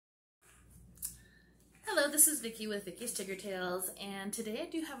Hello, this is Vicky with Vicky's Tigger Tales, and today I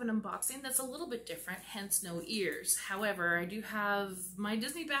do have an unboxing that's a little bit different, hence no ears. However, I do have my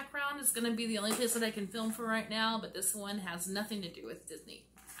Disney background. It's going to be the only place that I can film for right now, but this one has nothing to do with Disney.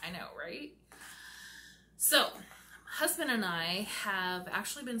 I know, right? So, husband and I have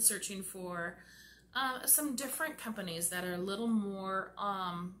actually been searching for some different companies that are a little more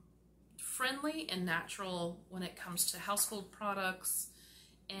friendly and natural when it comes to household products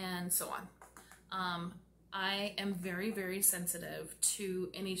and so on. I am very, very sensitive to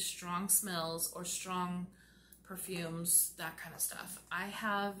any strong smells or strong perfumes, that kind of stuff. I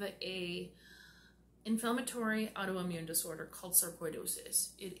have a inflammatory autoimmune disorder called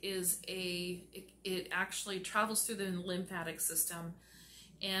sarcoidosis. It actually travels through the lymphatic system,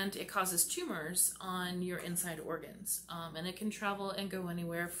 and it causes tumors on your inside organs. And it can travel and go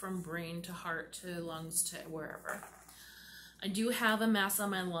anywhere from brain to heart to lungs to wherever. I do have a mass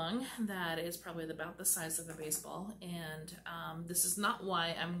on my lung that is probably about the size of a baseball, and this is not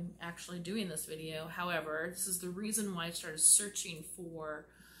why I'm actually doing this video. However, this is the reason why I started searching for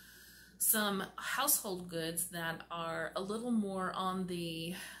some household goods that are a little more on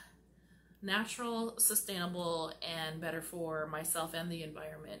the natural, sustainable, and better for myself and the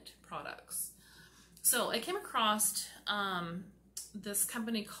environment products. So I came across this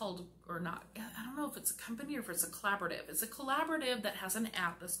company called, or not, I don't know if it's a company or if it's a collaborative. It's a collaborative that has an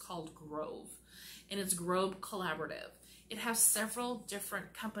app that's called Grove, and it's Grove Collaborative. It has several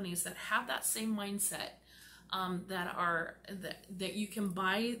different companies that have that same mindset, that you can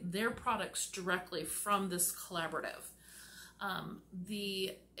buy their products directly from this collaborative. And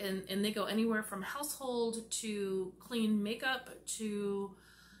they go anywhere from household to clean makeup to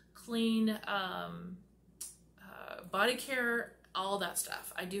clean body care, all that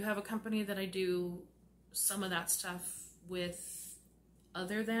stuff. I do have a company that I do some of that stuff with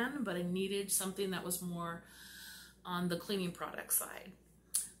but I needed something that was more on the cleaning product side.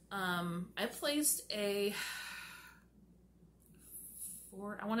 I placed I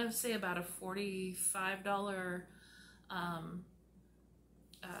want to say about a $45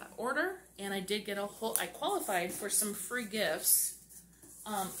 order, and I did get I qualified for some free gifts,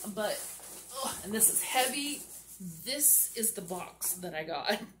 and this is heavy. This is the box that I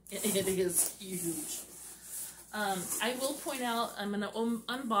got. It is huge. I will point out, I'm going to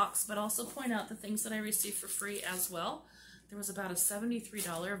unbox, but also point out the things that I received for free as well. There was about a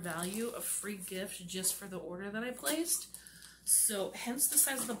 $73 value of free gift just for the order that I placed. So hence the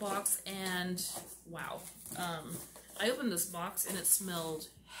size of the box, and wow. I opened this box and it smelled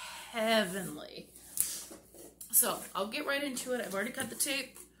heavenly. So I'll get right into it. I've already cut the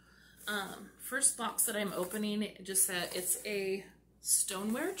tape. First box that I'm opening, it just said it's a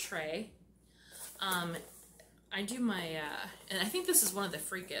stoneware tray. I do my, and I think this is one of the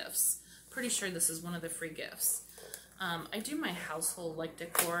free gifts. Pretty sure this is one of the free gifts. I do my household like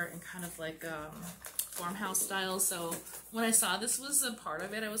decor and kind of like farmhouse style. So when I saw this was a part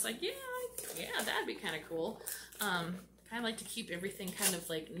of it, I was like, yeah, that'd be kind of cool. Kind of like to keep everything kind of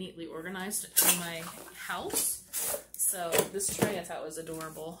like neatly organized in my house. So this tray I thought was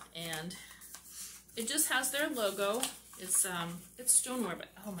adorable, and it just has their logo. It's stoneware, but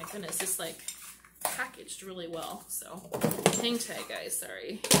oh my goodness, it's like packaged really well. So hang tight, guys,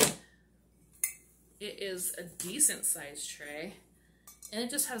 sorry. It is a decent sized tray, and it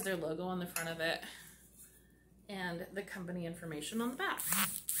just has their logo on the front of it and the company information on the back.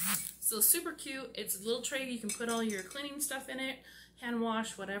 So super cute. It's a little tray. You can put all your cleaning stuff in it, hand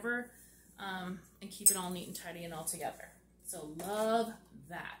wash, whatever, and keep it all neat and tidy and all together. So love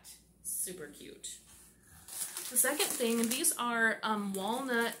that. Super cute. The second thing, these are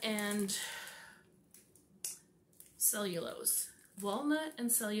walnut and cellulose. Walnut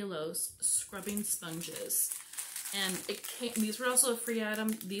and cellulose scrubbing sponges. And these were also a free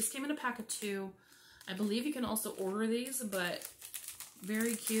item. These came in a pack of 2. I believe you can also order these, but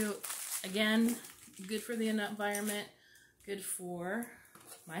very cute. Again, good for the environment, good for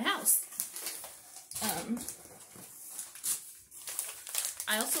my house.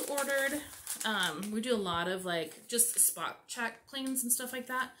 I also ordered, we do a lot of like just spot check cleans and stuff like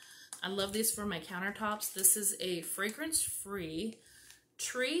that. I love these for my countertops. This is a fragrance-free,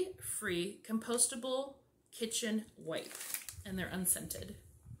 tree-free, compostable kitchen wipe, and they're unscented.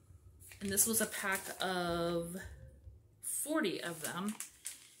 And this was a pack of 40 of them,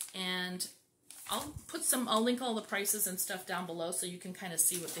 and I'll link all the prices and stuff down below so you can kind of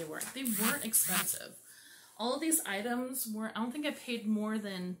see what they were. They weren't expensive. All of these items were, I don't think I paid more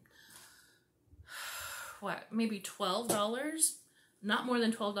than, what, maybe $12? Not more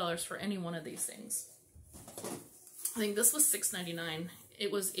than $12 for any one of these things. I think this was $6.99.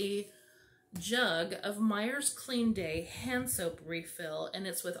 It was a jug of Meyer's Clean Day hand soap refill, and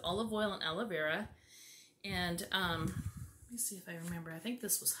it's with olive oil and aloe vera. And let me see if I remember. I think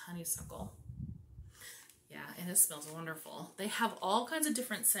this was honeysuckle. Yeah, and it smells wonderful. They have all kinds of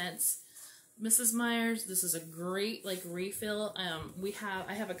different scents. Mrs. Meyer's, this is a great like refill.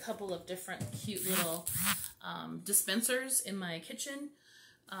 I have a couple of different cute little dispensers in my kitchen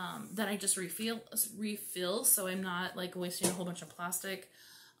that I just refill, so I'm not like wasting a whole bunch of plastic.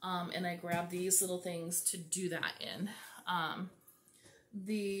 And I grab these little things to do that in.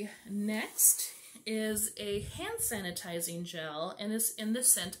 The next is a hand sanitizing gel, and it's in the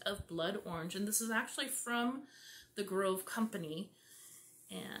scent of blood orange, and this is actually from the Grove Company,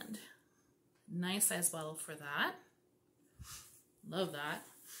 and nice size bottle for that. Love that.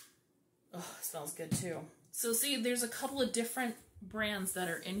 Oh, it smells good too. So see, there's a couple of different brands that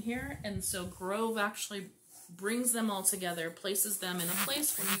are in here, and so Grove actually brings them all together, places them in a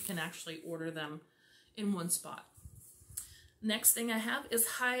place where you can actually order them in one spot. Next thing I have is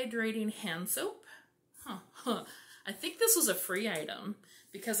hydrating hand soap. I think this was a free item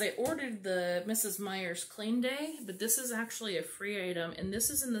because I ordered the Mrs. Meyer's Clean Day, but this is actually a free item, and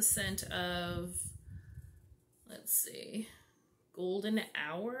this is in the scent of, let's see, Golden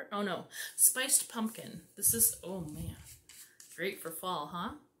Hour? Oh no, Spiced Pumpkin. This is, oh man, great for fall,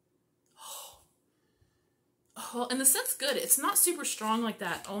 huh? Oh, and the scent's good. It's not super strong like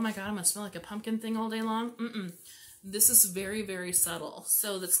that. Oh my god, I'm gonna smell like a pumpkin thing all day long. This is very, very subtle.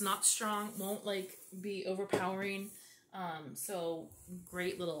 So that's not strong, won't like be overpowering. So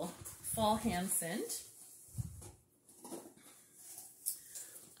great little fall hand scent.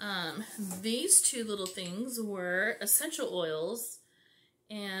 These two little things were essential oils,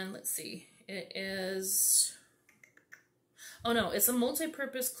 and let's see, it is, oh no, it's a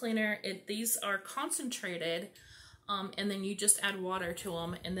multi-purpose cleaner. These are concentrated, and then you just add water to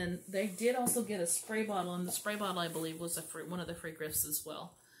them, and then they did also get a spray bottle, and the spray bottle I believe was one of the free gifts as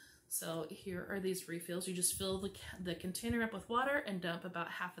well. So here are these refills. You just fill the container up with water and dump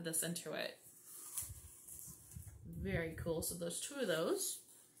about half of this into it. Very cool. So there's two of those.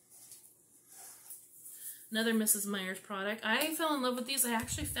 Another Mrs. Meyer's product. I fell in love with these. I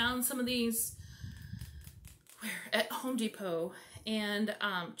actually found some of these at Home Depot, and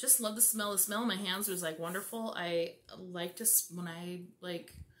just love the smell. The smell in my hands was like wonderful. I like to, when I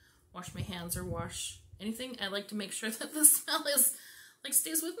like wash my hands or wash anything, I like to make sure that the smell is like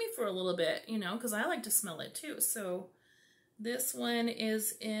stays with me for a little bit, you know, because I like to smell it too. So this one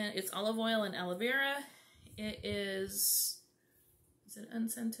is it's olive oil and aloe vera. It is it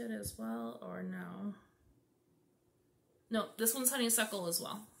unscented as well or no? No, this one's honeysuckle as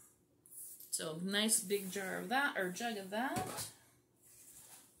well. So nice big jar of that, or jug of that.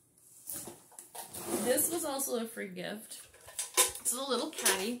 This was also a free gift. It's a little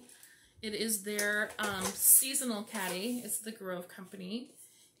caddy. It is their seasonal caddy. It's the Grove Company.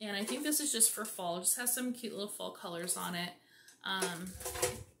 And I think this is just for fall. It just has some cute little fall colors on it.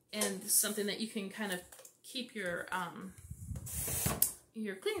 And something that you can kind of keep your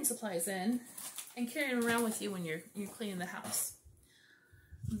cleaning supplies in and carry them around with you when you're cleaning the house.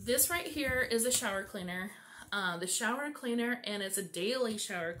 This right here is a shower cleaner. The shower cleaner, and it's a daily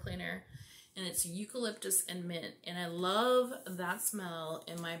shower cleaner, and it's eucalyptus and mint, and I love that smell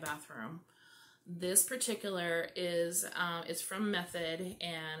in my bathroom. This particular is it's from Method,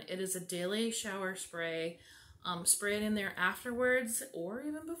 and it is a daily shower spray. Spray it in there afterwards or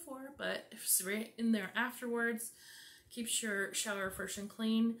even before, but spray it in there afterwards. Keeps your shower fresh and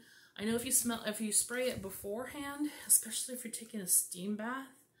clean. I know if you spray it beforehand, especially if you're taking a steam bath,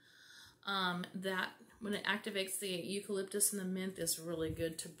 that when it activates the eucalyptus and the mint, is really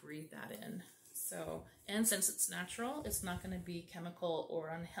good to breathe that in. So, and since it's natural, it's not going to be chemical or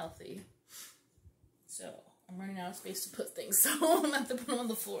unhealthy. So I'm running out of space to put things, so I'm going to have to put them on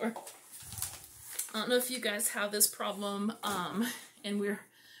the floor. I don't know if you guys have this problem, and we're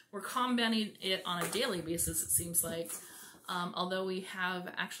combating it on a daily basis, it seems like. Although we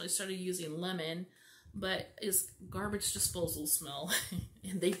have actually started using lemon, but is garbage disposal smell.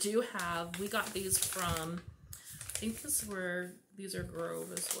 And they do have, we got these from, I think these are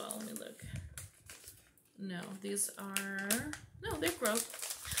Grove as well. Let me look. No, they're Grove.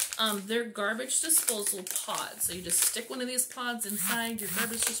 They're garbage disposal pods. So you just stick one of these pods inside your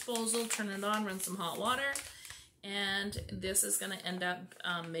garbage disposal, turn it on, run some hot water, and this is going to end up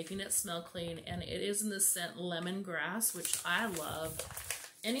making it smell clean. And it is in the scent lemongrass, which I love.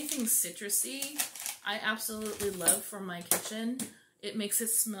 Anything citrusy, I absolutely love for my kitchen. It makes it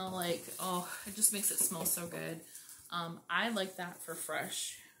smell like, oh, it just makes it smell so good. I like that for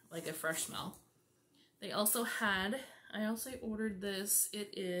fresh, like a fresh smell. They also had, I also ordered this.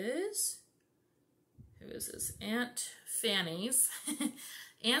 It is who is this? Aunt Fanny's.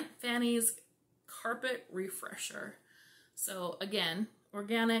 Aunt Fanny's Carpet Refresher. So again,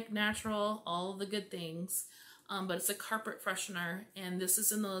 organic, natural, all the good things. But it's a carpet freshener, and this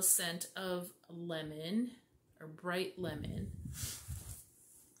is in the scent of lemon, or bright lemon.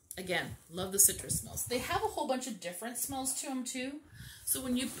 Again, love the citrus smells. They have a whole bunch of different smells to them too. So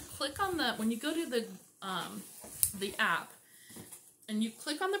when you click on when you go to the app, and you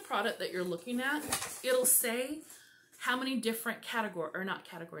click on the product that you're looking at, it'll say how many different not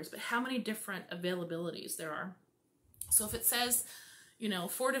categories, but how many different availabilities there are. So if it says, you know,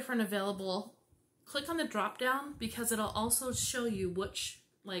 4 different available, click on the drop down, because it'll also show you which,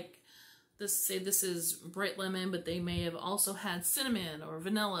 like, say this is bright lemon, but they may have also had cinnamon or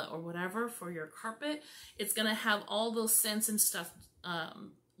vanilla or whatever for your carpet. It's going to have all those scents and stuff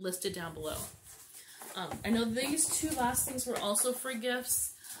listed down below. I know these 2 last things were also free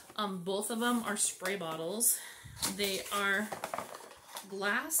gifts. Both of them are spray bottles. They are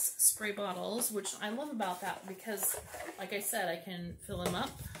glass spray bottles, which I love about that because, like I said, I can fill them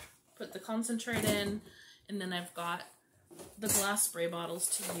up, put the concentrate in, and then I've got the glass spray bottles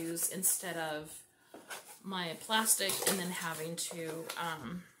to use instead of my plastic and then having to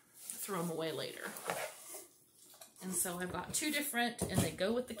throw them away later. And so I've got 2 different, and they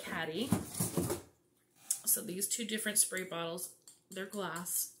go with the caddy. So these 2 different spray bottles, they're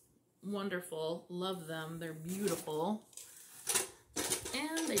glass, wonderful, love them, they're beautiful,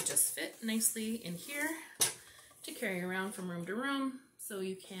 and they just fit nicely in here to carry around from room to room, so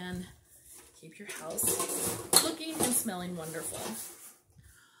you can keep your house looking and smelling wonderful.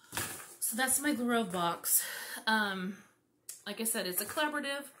 So that's my Grove box. Like I said, it's a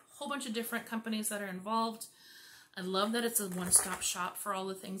collaborative, whole bunch of different companies that are involved. I love that it's a one-stop shop for all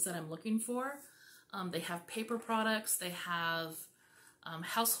the things that I'm looking for. They have paper products, they have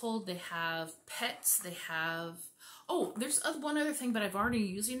household, they have pets, they have, oh, there's one other thing, but I've already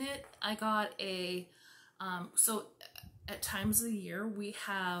using it. I got a, so at times of the year, we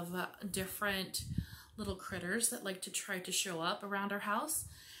have different little critters that like to try to show up around our house.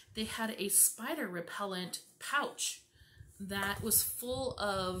 They had a spider repellent pouch that was full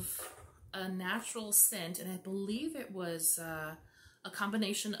of a natural scent, and I believe it was a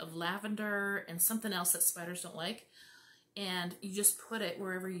combination of lavender and something else that spiders don't like. And you just put it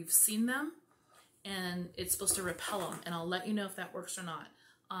wherever you've seen them, and it's supposed to repel them. And I'll let you know if that works or not.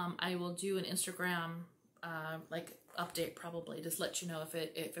 I will do an Instagram like update probably, just let you know if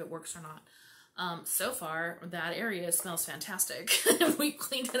it works or not. So far, that area smells fantastic. We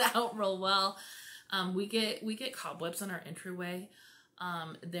cleaned it out real well. We get cobwebs on our entryway.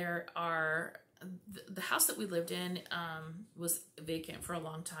 There are the house that we lived in was vacant for a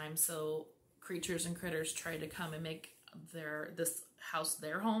long time, so creatures and critters try to come and make this house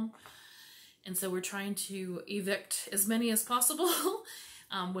their home, and so we're trying to evict as many as possible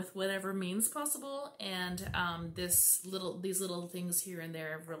with whatever means possible, and these little things here and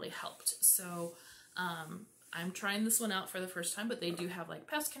there have really helped. So I'm trying this one out for the first time, but they do have like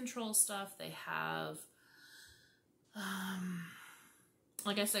pest control stuff. They have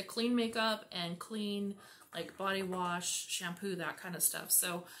like I said, clean makeup and clean like body wash, shampoo, that kind of stuff.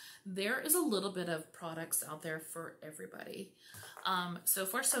 So there is a little bit of products out there for everybody. So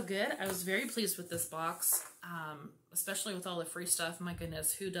far so good. I was very pleased with this box, especially with all the free stuff. My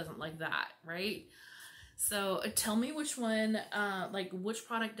goodness, who doesn't like that, right? So tell me which one, like which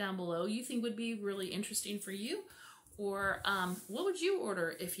product down below you think would be really interesting for you, or what would you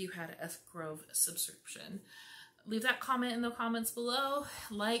order if you had a Grove subscription? Leave that comment in the comments below.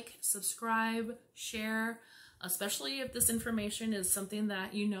 Like, subscribe, share, especially if this information is something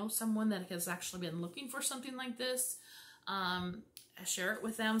that you know someone that has actually been looking for something like this. Share it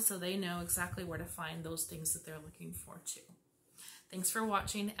with them so they know exactly where to find those things that they're looking for too. Thanks for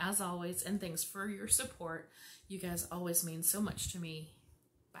watching as always, and thanks for your support. You guys always mean so much to me.